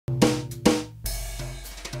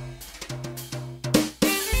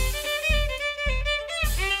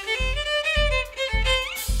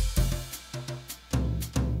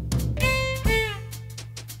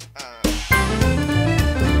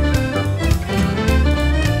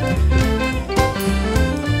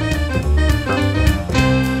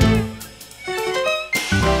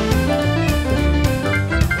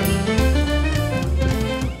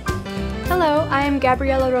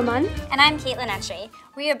Gabriela Roman. And I'm Caitlin Etchery.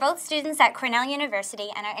 We are both students at Cornell University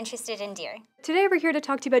and are interested in deer. Today we're here to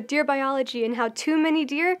talk to you about deer biology and how too many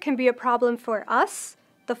deer can be a problem for us,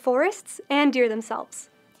 the forests, and deer themselves.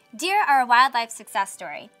 Deer are a wildlife success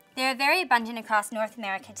story. They are very abundant across North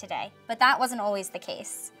America today, but that wasn't always the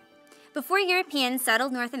case. Before Europeans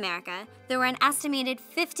settled North America, there were an estimated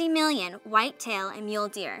 50 million white-tail and mule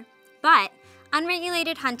deer. But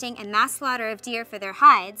unregulated hunting and mass slaughter of deer for their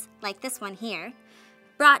hides, like this one here,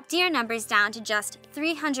 brought deer numbers down to just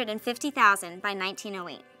 350,000 by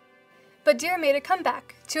 1908. But deer made a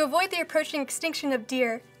comeback. To avoid the approaching extinction of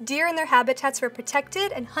deer and their habitats were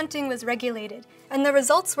protected and hunting was regulated, and the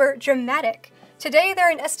results were dramatic. Today, there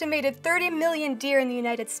are an estimated 30 million deer in the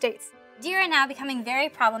United States. Deer are now becoming very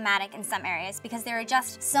problematic in some areas because there are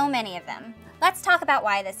just so many of them. Let's talk about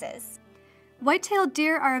why this is. White-tailed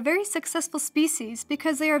deer are a very successful species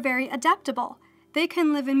because they are very adaptable. They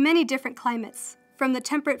can live in many different climates, from the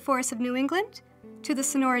temperate forests of New England, to the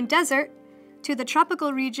Sonoran Desert, to the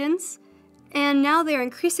tropical regions, and now they are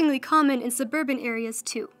increasingly common in suburban areas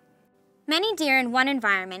too. Many deer in one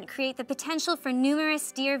environment create the potential for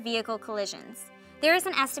numerous deer-vehicle collisions. There is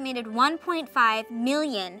an estimated 1.5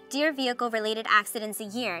 million deer vehicle-related accidents a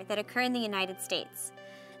year that occur in the United States.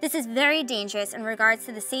 This is very dangerous in regards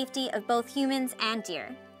to the safety of both humans and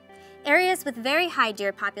deer. Areas with very high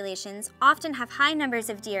deer populations often have high numbers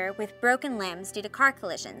of deer with broken limbs due to car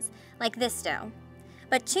collisions, like this doe.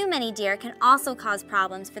 But too many deer can also cause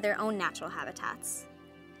problems for their own natural habitats.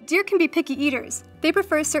 Deer can be picky eaters. They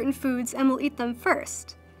prefer certain foods and will eat them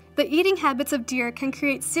first. The eating habits of deer can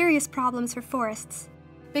create serious problems for forests.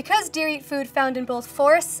 Because deer eat food found in both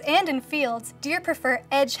forests and in fields, deer prefer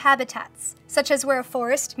edge habitats, such as where a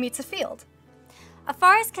forest meets a field. A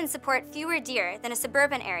forest can support fewer deer than a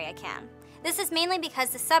suburban area can. This is mainly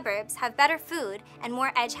because the suburbs have better food and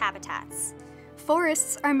more edge habitats.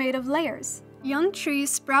 Forests are made of layers. Young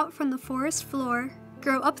trees sprout from the forest floor,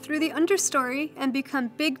 grow up through the understory, and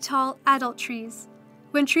become big, tall, adult trees.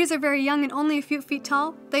 When trees are very young and only a few feet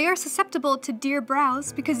tall, they are susceptible to deer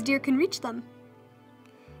browse because deer can reach them.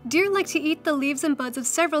 Deer like to eat the leaves and buds of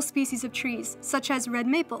several species of trees, such as red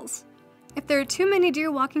maples. If there are too many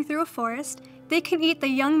deer walking through a forest, they can eat the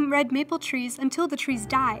young red maple trees until the trees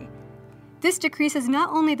die. This decreases not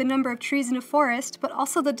only the number of trees in a forest, but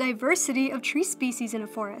also the diversity of tree species in a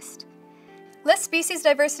forest. Less species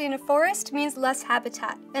diversity in a forest means less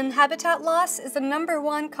habitat, and habitat loss is the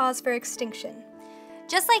 #1 cause for extinction.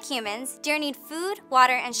 Just like humans, deer need food,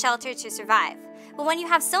 water, and shelter to survive. But when you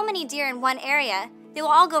have so many deer in one area, they will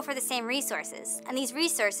all go for the same resources, and these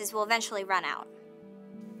resources will eventually run out.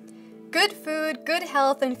 Good food, good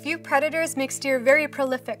health, and few predators makes deer very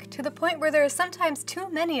prolific, to the point where there are sometimes too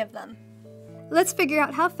many of them. Let's figure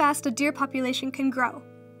out how fast a deer population can grow.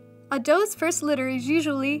 A doe's first litter is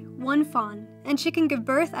usually one fawn, and she can give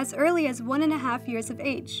birth as early as 1.5 years of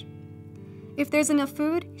age. If there's enough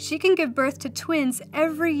food, she can give birth to twins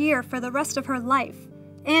every year for the rest of her life,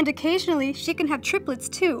 and occasionally she can have triplets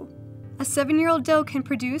too. A 7-year-old doe can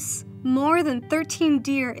produce more than 13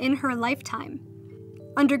 deer in her lifetime.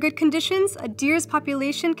 Under good conditions, a deer's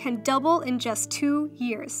population can double in just 2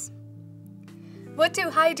 years. What do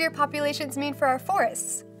high deer populations mean for our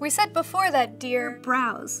forests? We said before that deer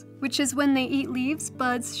browse, which is when they eat leaves,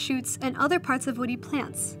 buds, shoots, and other parts of woody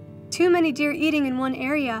plants. Too many deer eating in one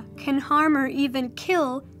area can harm or even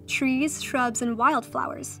kill trees, shrubs, and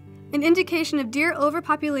wildflowers. An indication of deer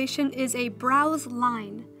overpopulation is a browse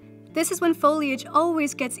line. This is when foliage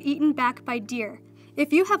always gets eaten back by deer.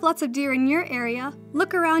 If you have lots of deer in your area,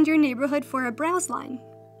 look around your neighborhood for a browse line.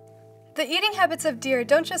 The eating habits of deer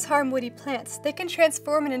don't just harm woody plants, they can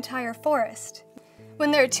transform an entire forest.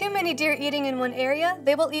 When there are too many deer eating in one area,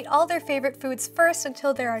 they will eat all their favorite foods first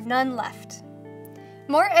until there are none left.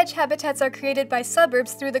 More edge habitats are created by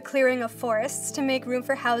suburbs through the clearing of forests to make room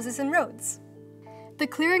for houses and roads. The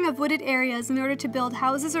clearing of wooded areas in order to build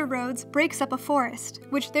houses or roads breaks up a forest,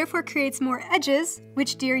 which therefore creates more edges,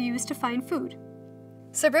 which deer use to find food.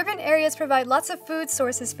 Suburban areas provide lots of food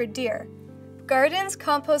sources for deer. Gardens,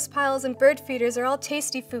 compost piles, and bird feeders are all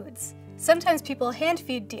tasty foods. Sometimes people hand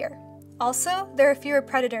feed deer. Also, there are fewer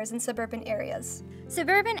predators in suburban areas.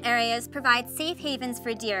 Suburban areas provide safe havens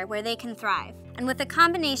for deer where they can thrive, and with a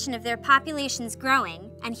combination of their populations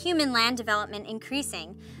growing and human land development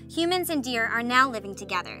increasing, humans and deer are now living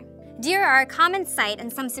together. Deer are a common sight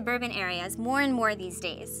in some suburban areas more and more these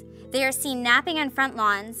days. They are seen napping on front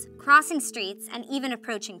lawns, crossing streets, and even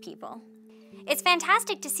approaching people. It's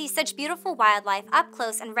fantastic to see such beautiful wildlife up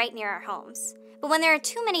close and right near our homes. But when there are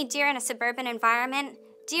too many deer in a suburban environment,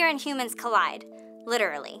 deer and humans collide,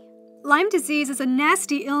 literally. Lyme disease is a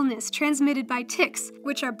nasty illness transmitted by ticks,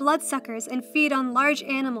 which are bloodsuckers and feed on large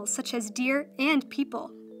animals such as deer and people.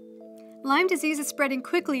 Lyme disease is spreading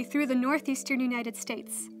quickly through the northeastern United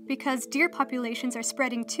States because deer populations are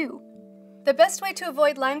spreading too. The best way to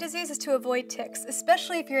avoid Lyme disease is to avoid ticks,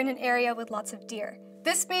 especially if you're in an area with lots of deer.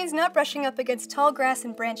 This means not brushing up against tall grass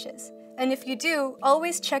and branches. And if you do,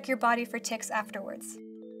 always check your body for ticks afterwards.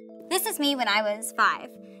 This is me when I was 5.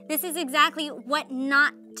 This is exactly what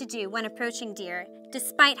not to do when approaching deer,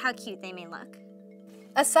 despite how cute they may look.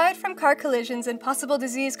 Aside from car collisions and possible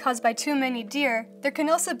disease caused by too many deer, there can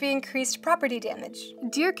also be increased property damage.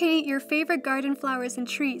 Deer can eat your favorite garden flowers and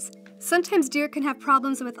trees. Sometimes deer can have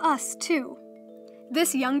problems with us, too.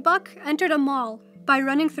 This young buck entered a mall by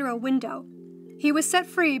running through a window. He was set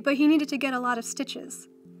free, but he needed to get a lot of stitches.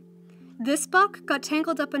 This buck got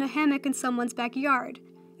tangled up in a hammock in someone's backyard,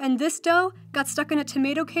 and this doe got stuck in a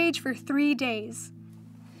tomato cage for 3 days.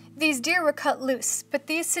 These deer were cut loose, but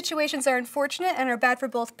these situations are unfortunate and are bad for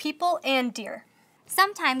both people and deer.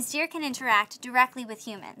 Sometimes deer can interact directly with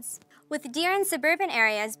humans. With deer in suburban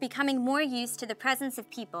areas becoming more used to the presence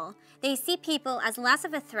of people, they see people as less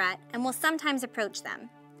of a threat and will sometimes approach them.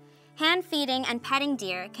 Hand feeding and petting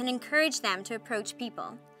deer can encourage them to approach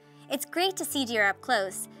people. It's great to see deer up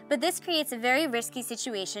close, but this creates a very risky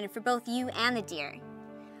situation for both you and the deer.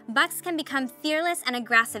 Bucks can become fearless and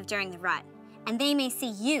aggressive during the rut, and they may see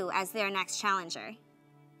you as their next challenger.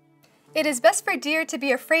 It is best for deer to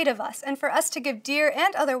be afraid of us and for us to give deer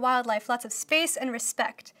and other wildlife lots of space and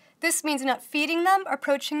respect. This means not feeding them,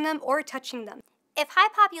 approaching them, or touching them. If high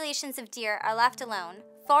populations of deer are left alone,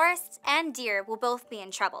 forests and deer will both be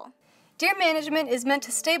in trouble. Deer management is meant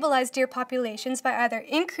to stabilize deer populations by either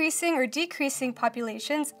increasing or decreasing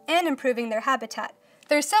populations and improving their habitat.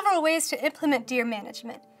 There are several ways to implement deer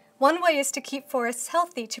management. One way is to keep forests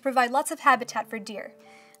healthy to provide lots of habitat for deer.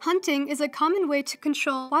 Hunting is a common way to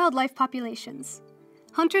control wildlife populations.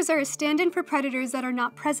 Hunters are a stand-in for predators that are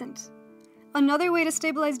not present. Another way to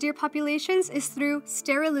stabilize deer populations is through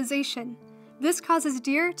sterilization. This causes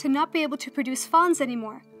deer to not be able to produce fawns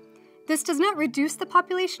anymore. This does not reduce the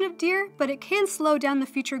population of deer, but it can slow down the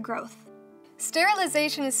future growth.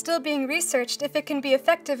 Sterilization is still being researched if it can be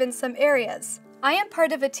effective in some areas. I am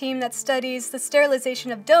part of a team that studies the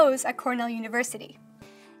sterilization of does at Cornell University.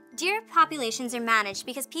 Deer populations are managed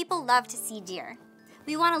because people love to see deer.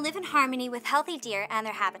 We want to live in harmony with healthy deer and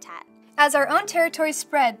their habitat. As our own territories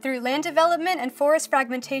spread through land development and forest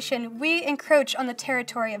fragmentation, we encroach on the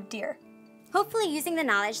territory of deer. Hopefully, using the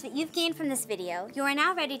knowledge that you've gained from this video, you are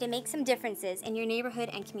now ready to make some differences in your neighborhood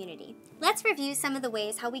and community. Let's review some of the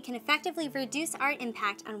ways how we can effectively reduce our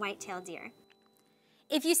impact on white-tailed deer.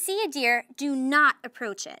 If you see a deer, do not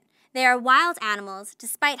approach it. They are wild animals,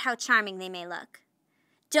 despite how charming they may look.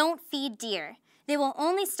 Don't feed deer. They will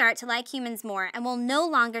only start to like humans more and will no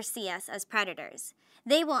longer see us as predators.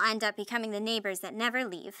 They will end up becoming the neighbors that never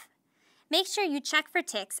leave. Make sure you check for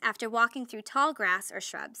ticks after walking through tall grass or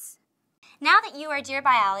shrubs. Now that you are deer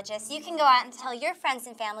biologists, you can go out and tell your friends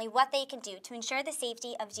and family what they can do to ensure the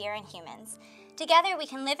safety of deer and humans. Together, we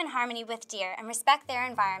can live in harmony with deer and respect their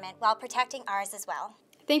environment while protecting ours as well.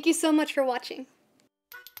 Thank you so much for watching.